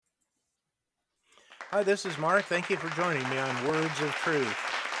Hi, this is Mark. Thank you for joining me on Words of Truth.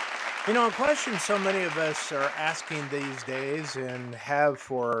 A question so many of us are asking these days and have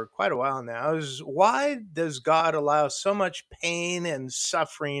for quite a while now is why does God allow so much pain and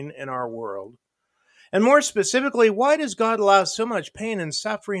suffering in our world? And more specifically, why does God allow so much pain and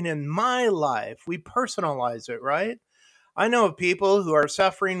suffering in my life? We personalize it, right? I know of people who are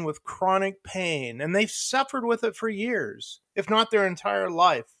suffering with chronic pain and they've suffered with it for years, if not their entire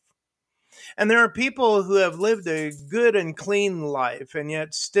life. And there are people who have lived a good and clean life and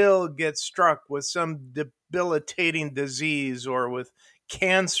yet still get struck with some debilitating disease or with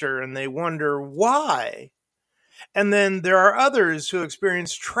cancer and they wonder why. And then there are others who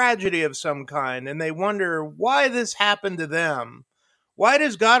experience tragedy of some kind and they wonder why this happened to them. Why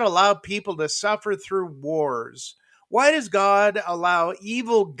does God allow people to suffer through wars? Why does God allow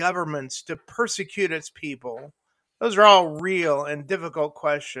evil governments to persecute its people? Those are all real and difficult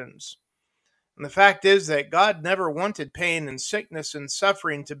questions. And the fact is that God never wanted pain and sickness and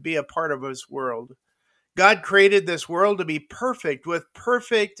suffering to be a part of his world. God created this world to be perfect with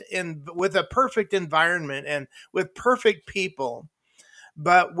a perfect environment and with perfect people.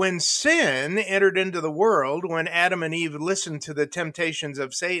 But when sin entered into the world, when Adam and Eve listened to the temptations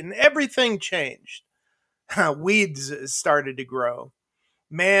of Satan, everything changed. Weeds started to grow.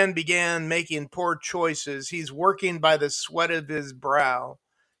 Man began making poor choices. He's working by the sweat of his brow.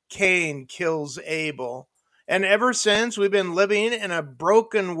 Cain kills Abel. And ever since, we've been living in a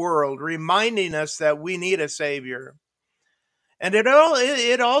broken world, reminding us that we need a Savior. And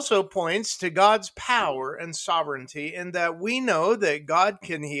it also points to God's power and sovereignty, in that we know that God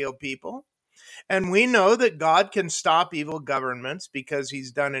can heal people, and we know that God can stop evil governments because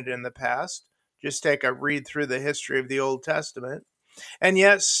He's done it in the past. Just take a read through the history of the Old Testament. And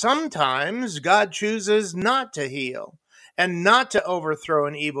yet, sometimes God chooses not to heal and not to overthrow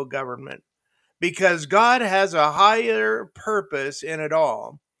an evil government because God has a higher purpose in it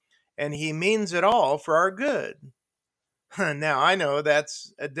all, and He means it all for our good. Now, I know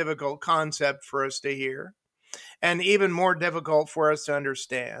that's a difficult concept for us to hear, and even more difficult for us to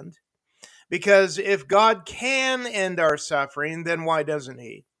understand. Because if God can end our suffering, then why doesn't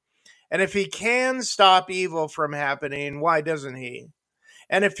He? And if He can stop evil from happening, why doesn't He?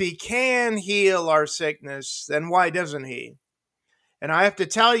 And if He can heal our sickness, then why doesn't He? And I have to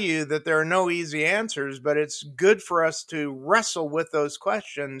tell you that there are no easy answers, but it's good for us to wrestle with those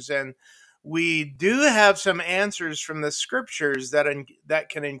questions. And we do have some answers from the scriptures that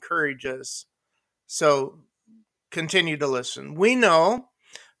can encourage us. So continue to listen. We know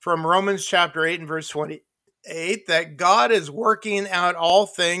from Romans chapter 8 and verse 28 that God is working out all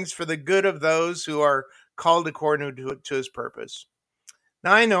things for the good of those who are called according to his purpose.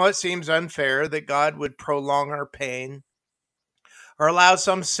 Now, I know it seems unfair that God would prolong our pain or allow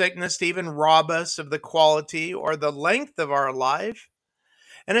some sickness to even rob us of the quality or the length of our life.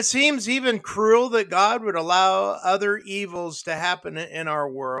 And it seems even cruel that God would allow other evils to happen in our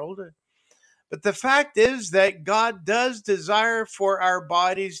world. But the fact is that God does desire for our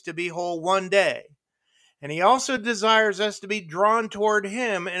bodies to be whole one day. And He also desires us to be drawn toward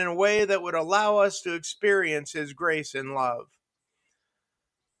Him in a way that would allow us to experience His grace and love.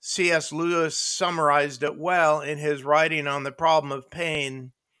 C.S. Lewis summarized it well in his writing on the problem of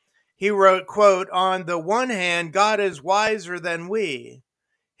pain. He wrote, quote, "On the one hand, God is wiser than we.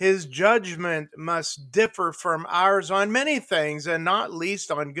 His judgment must differ from ours on many things, and not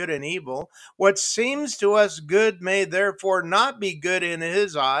least on good and evil. What seems to us good may therefore not be good in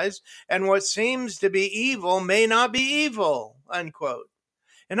his eyes, and what seems to be evil may not be evil." Unquote.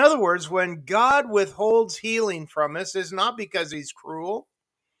 In other words, when God withholds healing from us, it's not because he's cruel.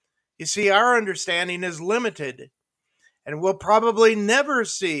 You see, our understanding is limited, and we'll probably never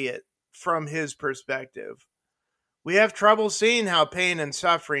see it from his perspective. We have trouble seeing how pain and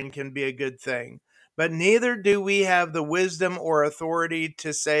suffering can be a good thing, but neither do we have the wisdom or authority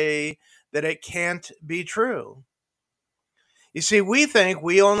to say that it can't be true. You see, we think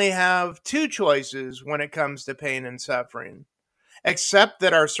we only have two choices when it comes to pain and suffering: accept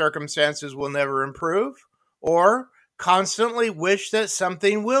that our circumstances will never improve, or constantly wish that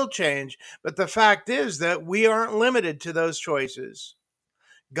something will change. But the fact is that we aren't limited to those choices.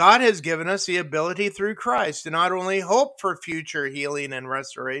 God has given us the ability through Christ to not only hope for future healing and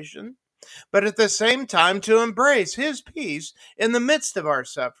restoration, but at the same time to embrace His peace in the midst of our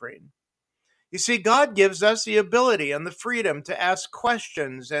suffering. You see, God gives us the ability and the freedom to ask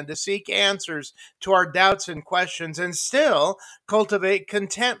questions and to seek answers to our doubts and questions and still cultivate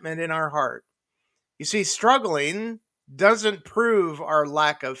contentment in our heart. You see, struggling doesn't prove our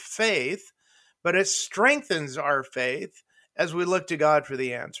lack of faith, but it strengthens our faith as we look to God for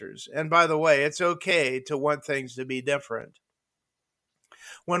the answers. And by the way, it's okay to want things to be different.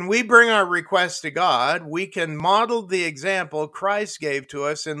 When we bring our requests to God, we can model the example Christ gave to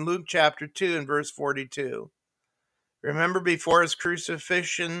us in Luke chapter 2 and verse 42. Remember, before his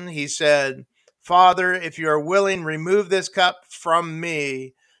crucifixion, he said, "Father, if you are willing, remove this cup from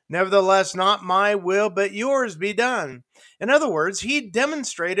me. Nevertheless, not my will, but yours be done." In other words, he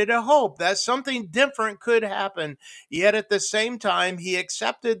demonstrated a hope that something different could happen. Yet at the same time, he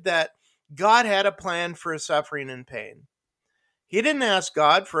accepted that God had a plan for his suffering and pain. He didn't ask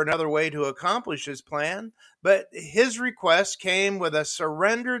God for another way to accomplish his plan, but his request came with a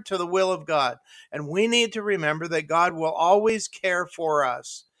surrender to the will of God. And we need to remember that God will always care for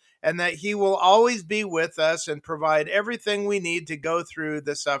us and that he will always be with us and provide everything we need to go through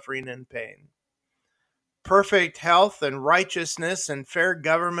the suffering and pain. Perfect health and righteousness and fair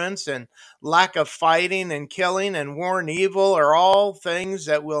governments and lack of fighting and killing and war and evil are all things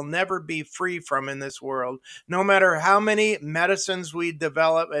that we'll never be free from in this world. No matter how many medicines we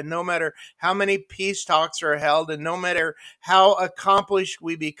develop and no matter how many peace talks are held and no matter how accomplished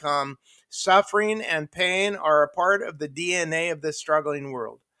we become, suffering and pain are a part of the DNA of this struggling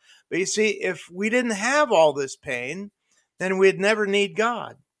world. But you see, if we didn't have all this pain, then we'd never need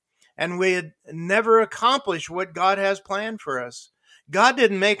God and we'd never accomplish what God has planned for us. God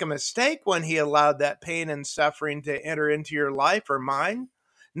didn't make a mistake when he allowed that pain and suffering to enter into your life or mine.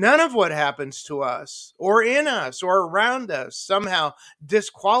 None of what happens to us or in us or around us somehow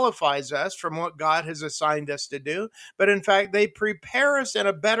disqualifies us from what God has assigned us to do, but in fact, they prepare us in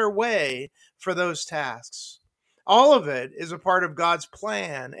a better way for those tasks. All of it is a part of God's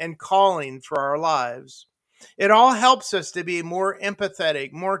plan and calling for our lives. It all helps us to be more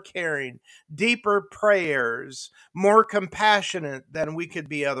empathetic, more caring, deeper prayers, more compassionate than we could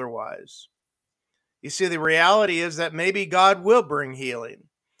be otherwise. You see, the reality is that maybe God will bring healing.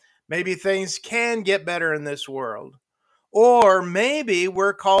 Maybe things can get better in this world. Or maybe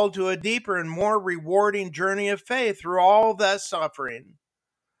we're called to a deeper and more rewarding journey of faith through all that suffering.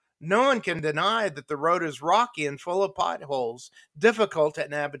 No one can deny that the road is rocky and full of potholes, difficult to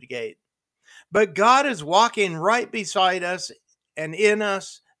navigate. But God is walking right beside us and in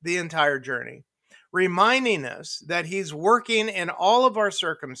us the entire journey, reminding us that he's working in all of our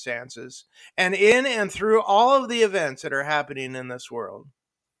circumstances and in and through all of the events that are happening in this world.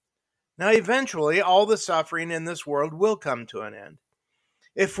 Now, eventually, all the suffering in this world will come to an end.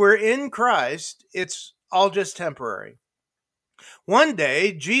 If we're in Christ, it's all just temporary. One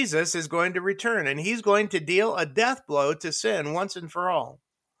day, Jesus is going to return and he's going to deal a death blow to sin once and for all.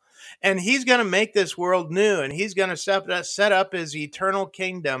 And he's going to make this world new and he's going to set up his eternal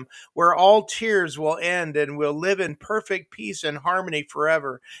kingdom where all tears will end and we'll live in perfect peace and harmony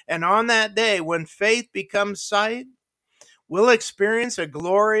forever. And on that day, when faith becomes sight, we'll experience a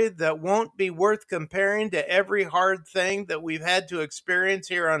glory that won't be worth comparing to every hard thing that we've had to experience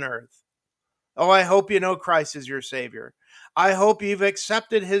here on earth. Oh, I hope you know Christ is your Savior. I hope you've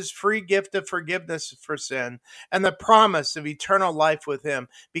accepted his free gift of forgiveness for sin and the promise of eternal life with him.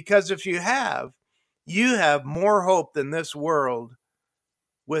 Because if you have more hope than this world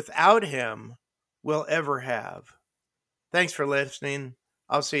without him will ever have. Thanks for listening.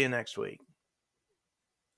 I'll see you next week.